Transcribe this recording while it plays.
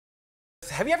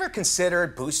Have you ever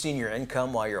considered boosting your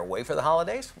income while you're away for the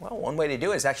holidays? Well, one way to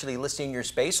do it is actually listing your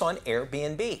space on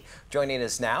Airbnb. Joining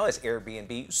us now is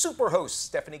Airbnb superhost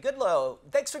Stephanie Goodloe.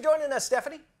 Thanks for joining us,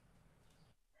 Stephanie.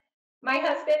 My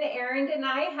husband Aaron and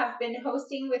I have been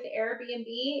hosting with Airbnb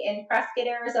in Prescott,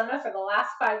 Arizona for the last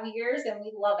 5 years, and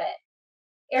we love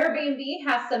it. Airbnb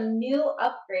has some new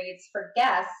upgrades for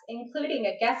guests, including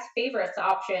a guest favorites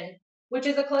option, which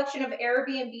is a collection of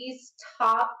Airbnb's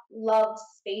top loved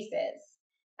spaces,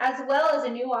 as well as a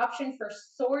new option for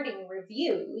sorting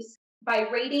reviews by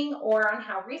rating or on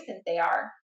how recent they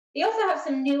are. They also have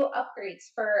some new upgrades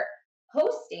for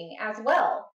hosting as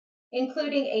well,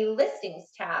 including a listings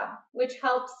tab, which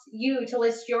helps you to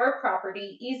list your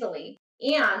property easily.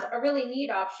 And a really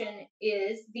neat option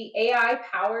is the AI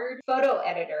powered photo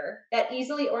editor that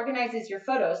easily organizes your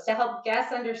photos to help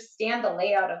guests understand the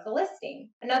layout of the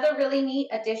listing. Another really neat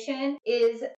addition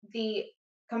is the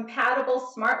compatible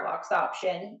smart locks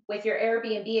option with your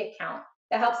Airbnb account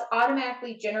that helps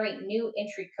automatically generate new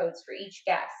entry codes for each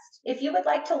guest. If you would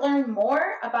like to learn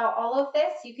more about all of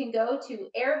this, you can go to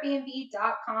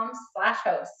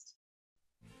airbnb.com/host.